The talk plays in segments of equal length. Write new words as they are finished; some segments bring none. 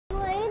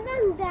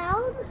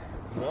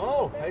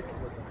No,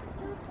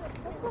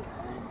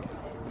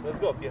 let's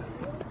go, Pia.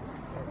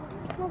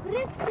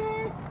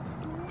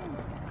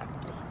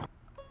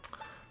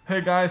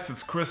 Hey guys,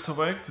 it's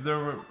ChrisAwake.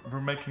 Today we're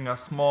making a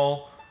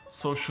small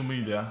social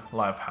media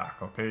life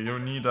hack, okay? You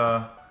need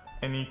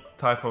any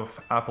type of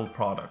Apple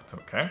product,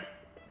 okay?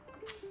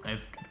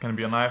 It can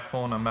be an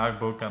iPhone, a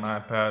MacBook, an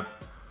iPad.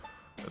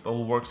 It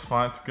all works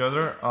fine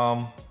together.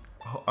 I'm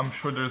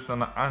sure there's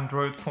an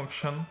Android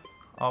function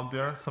out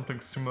there,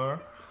 something similar,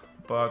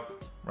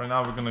 but right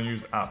now we're gonna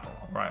use Apple.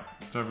 Right,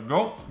 there we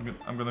go.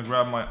 I'm gonna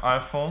grab my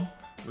iPhone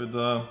with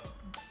the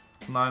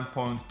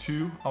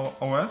 9.2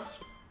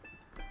 OS.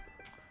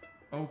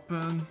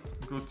 Open,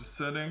 go to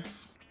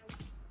settings,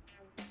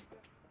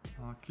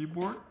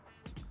 keyboard,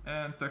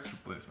 and text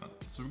replacement.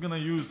 So we're gonna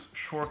use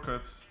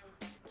shortcuts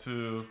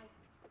to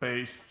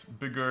paste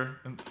bigger,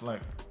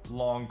 like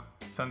long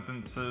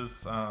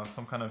sentences,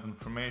 some kind of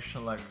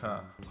information like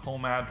a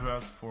home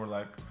address for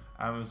like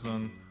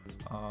Amazon,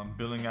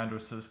 billing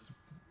addresses,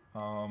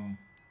 a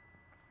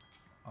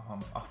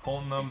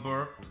phone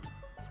number,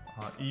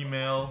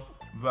 email,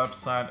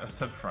 website,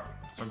 etc.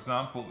 So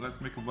example,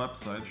 let's make a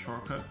website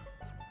shortcut.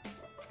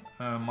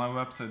 My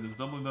website is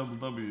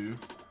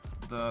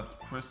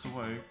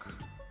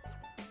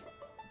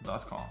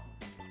www.chrisawake.com.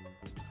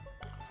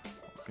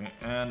 Okay,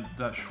 and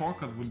that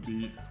shortcut would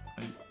be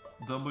a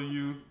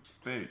W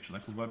page,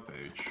 like a web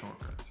page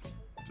shortcut.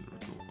 There we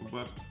go, a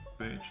web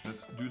page.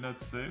 Let's do that,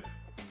 save.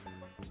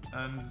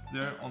 And it's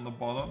there on the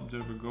bottom,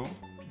 there we go,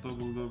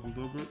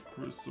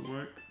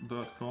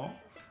 www.chrisawake.com.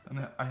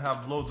 And I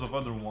have loads of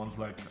other ones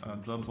like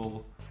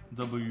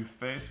W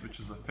face, which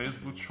is a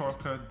Facebook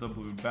shortcut,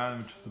 W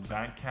band, which is a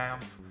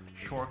Bandcamp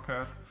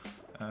shortcut,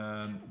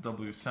 and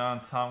W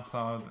sound,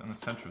 SoundCloud, and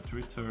etc.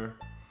 Twitter,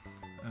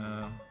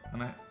 and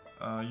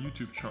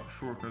YouTube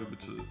shortcut,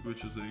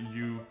 which is a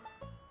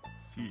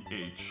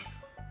UCH,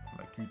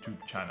 like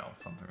YouTube channel,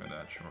 something like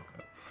that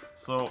shortcut.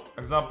 So,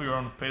 example, you're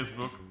on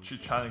Facebook,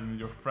 chit-chatting with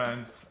your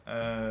friends,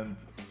 and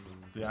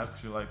they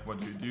ask you like, what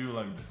do you do?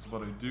 Like, this is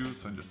what I do.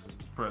 So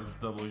just press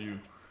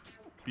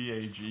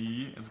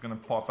WPAGE. It's gonna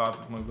pop out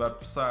with my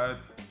website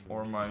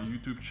or my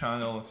YouTube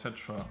channel,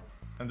 etc.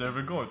 And there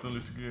we go. It only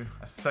took you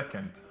a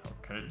second.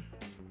 Okay.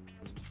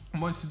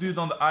 And once you do it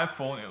on the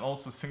iPhone, it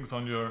also syncs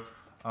on your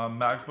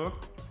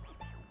MacBook.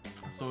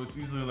 So it's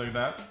easily like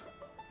that.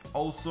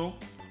 Also,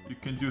 you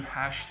can do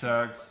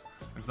hashtags.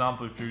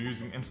 Example, if you're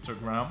using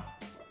Instagram,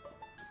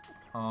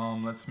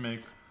 let's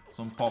make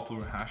some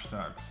popular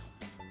hashtags.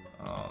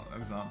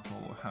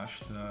 Example,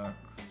 hashtag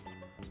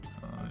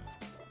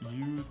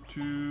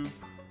YouTube,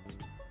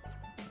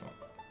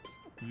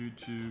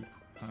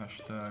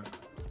 hashtag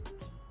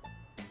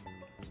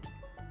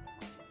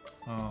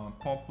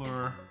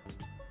popular,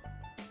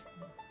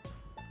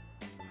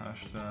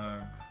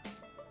 hashtag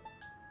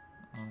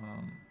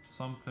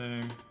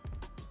something,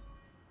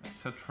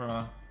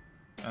 etc.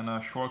 And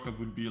a shortcut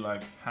would be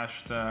like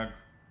hashtag.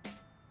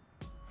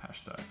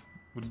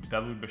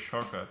 That would be a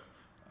shortcut.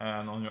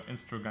 And on your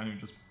Instagram, you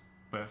just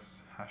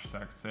press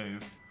hashtag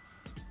save.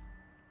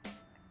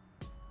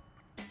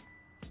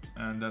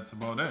 And that's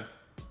about it.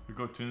 You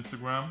go to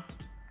Instagram.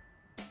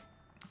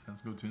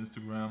 Let's go to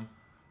Instagram.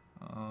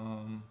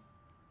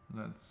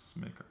 Let's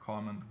make a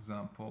comment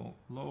example.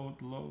 Load.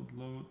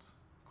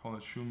 Call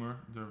it Schumer.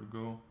 There we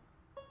go.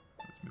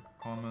 Let's make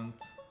a comment.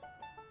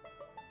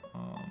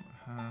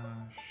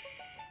 Hashtag.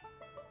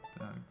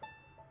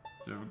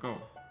 There we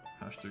go.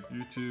 Hashtag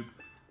YouTube.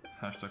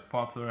 Hashtag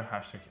popular.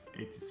 Hashtag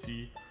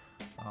ATC.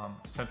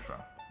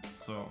 Etc.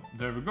 So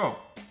there we go.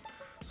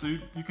 So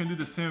you can do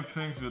the same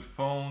things with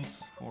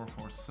phones.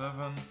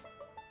 447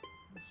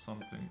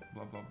 something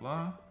blah blah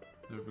blah.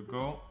 There we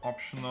go.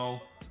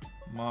 Optional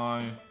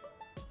myph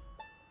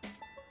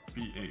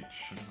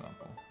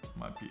example.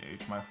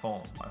 myph, my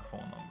phone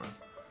number,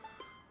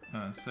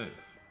 and save.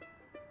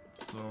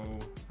 So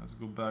let's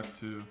go back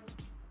to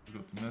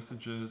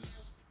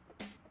messages.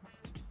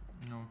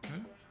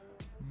 Okay,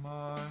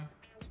 myph.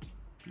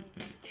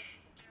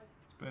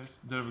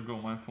 There we go,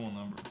 my phone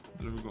number.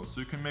 There we go.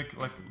 So you can make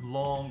like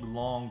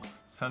long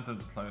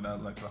sentences like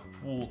that, like a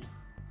full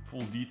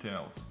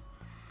details.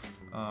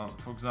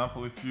 For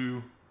example, if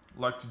you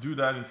like to do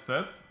that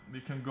instead,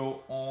 you can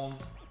go on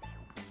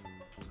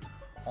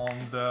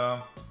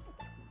the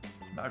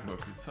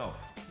MacBook itself.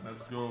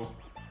 Let's go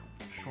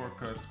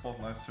shortcut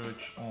spotlight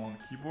search on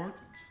keyboard.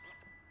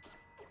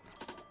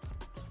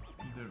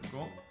 There we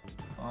go.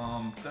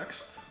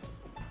 Text.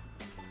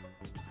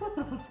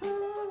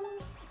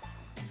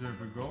 There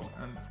we go,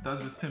 and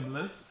that's the same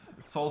list.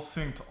 It's all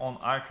synced on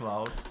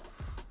iCloud.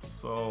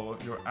 So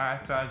your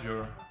iPad,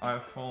 your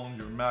iPhone,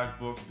 your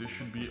MacBook, they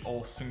should be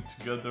all synced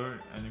together,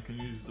 and you can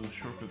use those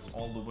shortcuts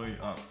all the way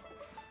up.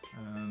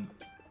 And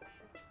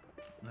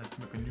let's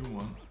make a new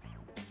one.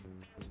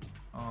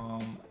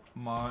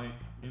 My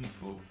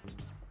info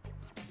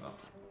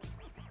example.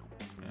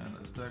 And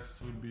the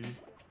text would be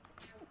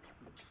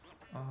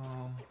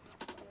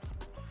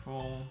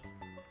phone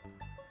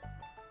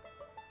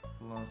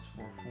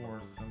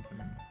 +44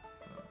 something.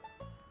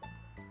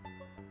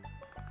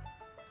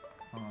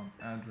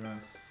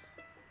 address,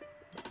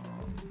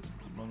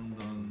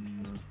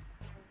 London,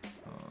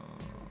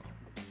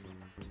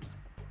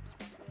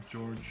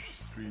 George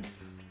Street,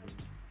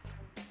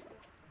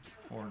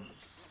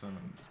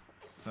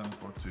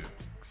 47742,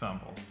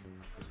 example.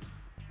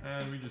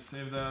 And we just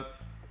save that.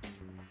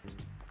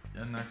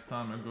 And next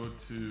time I go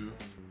to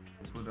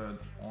put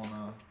it on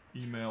a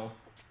email,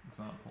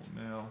 example,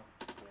 mail,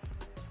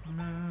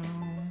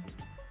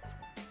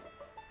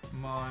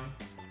 my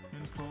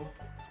info,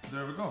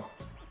 there we go.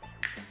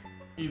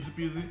 Easy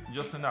peasy,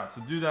 just in that. So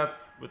do that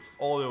with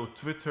all your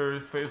Twitter,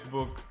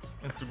 Facebook,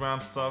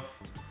 Instagram stuff,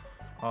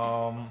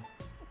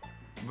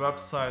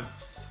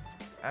 websites,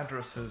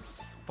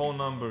 addresses, phone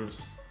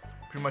numbers,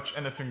 pretty much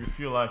anything you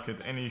feel like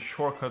it. Any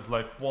shortcuts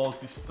like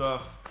quality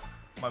stuff,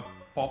 my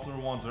popular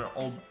ones are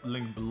all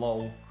linked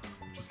below,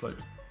 just like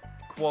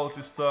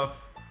quality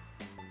stuff,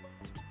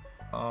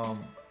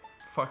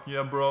 fuck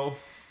yeah bro,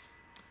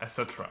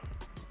 etc.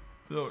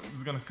 So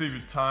it's gonna save you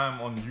time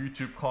on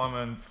YouTube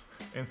comments,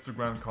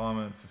 Instagram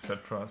comments,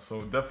 etc. So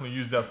definitely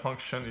use that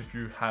function if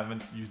you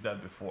haven't used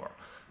that before.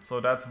 So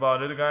that's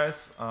about it,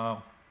 guys.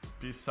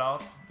 Peace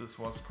out. This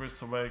was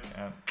ChrisAwake,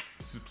 and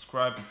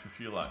subscribe if you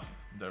feel like it.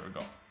 There we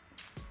go.